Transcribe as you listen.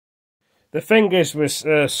The thing is with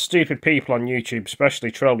stupid people on YouTube,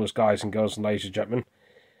 especially trollers, guys and girls and ladies and gentlemen,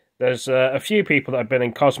 there's a few people that have been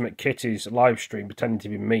in Cosmic Kitty's live stream pretending to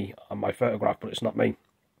be me on my photograph, but it's not me.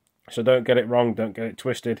 So don't get it wrong, don't get it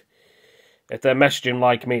twisted. If they're messaging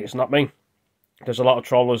like me, it's not me. There's a lot of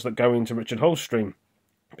trollers that go into Richard Hull's stream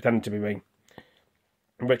pretending to be me.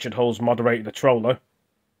 And Richard Hull's moderated a troller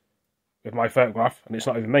with my photograph, and it's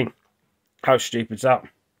not even me. How stupid is that?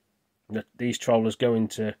 That these trollers go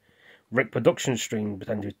into Rick Productions stream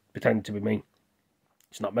pretending to be me.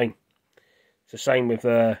 It's not me. It's the same with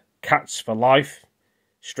Cats for Life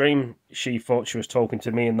stream. She thought she was talking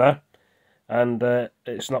to me in there, and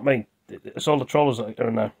it's not me. It's all the trollers that are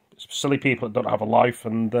in there. It's silly people that don't have a life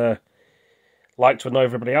and like to annoy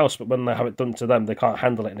everybody else, but when they have it done to them, they can't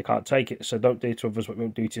handle it and they can't take it. So don't do to others what you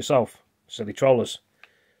won't do to yourself. Silly trollers.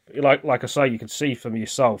 But like I say, you can see for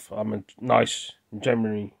yourself, I'm a nice,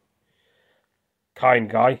 generally kind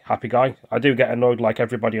guy, happy guy. I do get annoyed like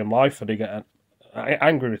everybody in life. I do get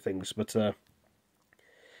angry with things, but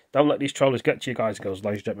don't let these trollers get to you, guys and girls,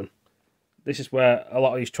 ladies and gentlemen. This is where a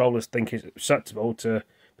lot of these trollers think it's acceptable to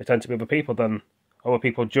pretend to be other people. Then other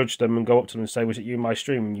people judge them and go up to them and say, "Was it you in my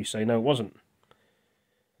stream?" And you say, "No, it wasn't."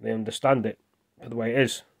 They understand it for the way it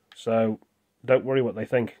is. So don't worry what they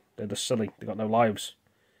think. They're just silly. They've got no lives.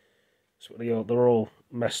 So they're all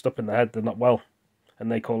messed up in the head. They're not well.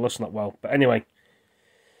 And they call us not well. But anyway,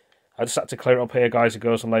 I just had to clear it up here, guys and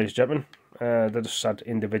girls and ladies and gentlemen. They're just sad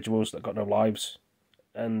individuals that got no lives.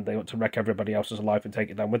 And they want to wreck everybody else's life and take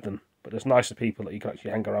it down with them. But there's nicer people that you can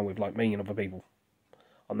actually hang around with, like me and other people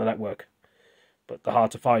on the network. But they're hard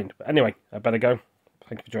to find. But anyway, I better go.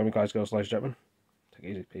 Thank you for joining me, guys, girls, ladies and gentlemen. Take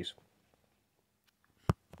it easy. Peace.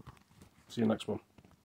 See you next one.